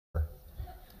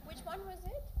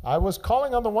I was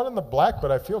calling on the one in the black,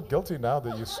 but I feel guilty now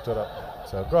that you stood up.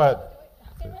 So go ahead.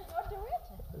 Did I not do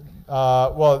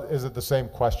it? Well, is it the same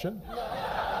question?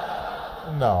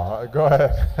 No, go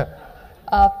ahead.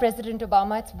 President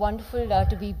Obama, it's wonderful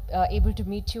to be able to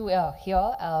meet you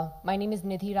here. My name is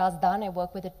Nidhi Razdan. I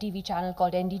work with a TV channel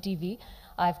called NDTV.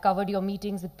 I've covered your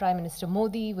meetings with Prime Minister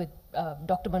Modi, with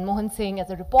Dr. Manmohan Singh as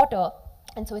a reporter,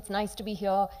 and so it's nice to be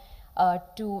here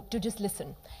to just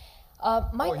listen.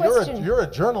 My question... You're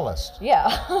a journalist. Yeah.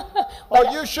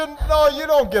 Oh, you shouldn't... No, you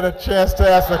don't get a chance to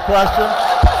ask a question.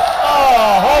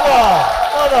 Oh, hold on.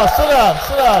 No, sit down.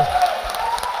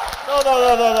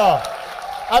 No.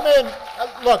 I mean,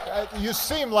 look, you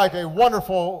seem like a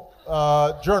wonderful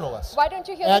journalist. Why don't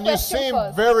you hear the question first? And you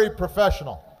seem very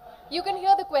professional. You can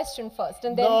hear the question first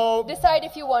and then decide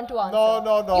if you want to answer.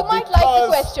 No. You might like the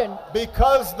question.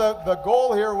 Because the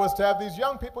goal here was to have these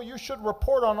young people, you should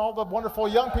report on all the wonderful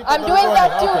young people. I'm doing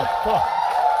that too. Okay, come on.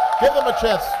 Give them a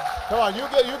chance. Come on,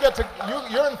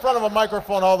 you're in front of a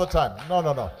microphone all the time.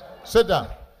 No. Sit down.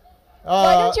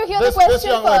 Why don't you hear the question this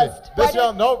young lady, first?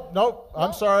 No,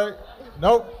 I'm sorry.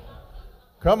 No.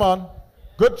 Come on.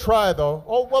 Good try, though.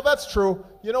 Oh, well, that's true.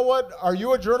 You know what? Are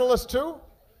you a journalist, too?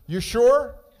 You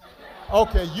sure?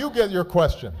 Okay, you get your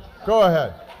question. Go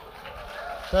ahead.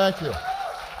 Thank you.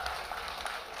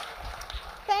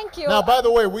 Thank you. Now, by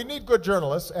the way, we need good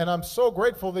journalists, and I'm so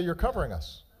grateful that you're covering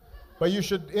us. But you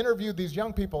should interview these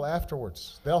young people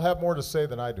afterwards. They'll have more to say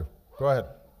than I do. Go ahead.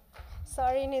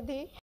 Sorry, Nidhi.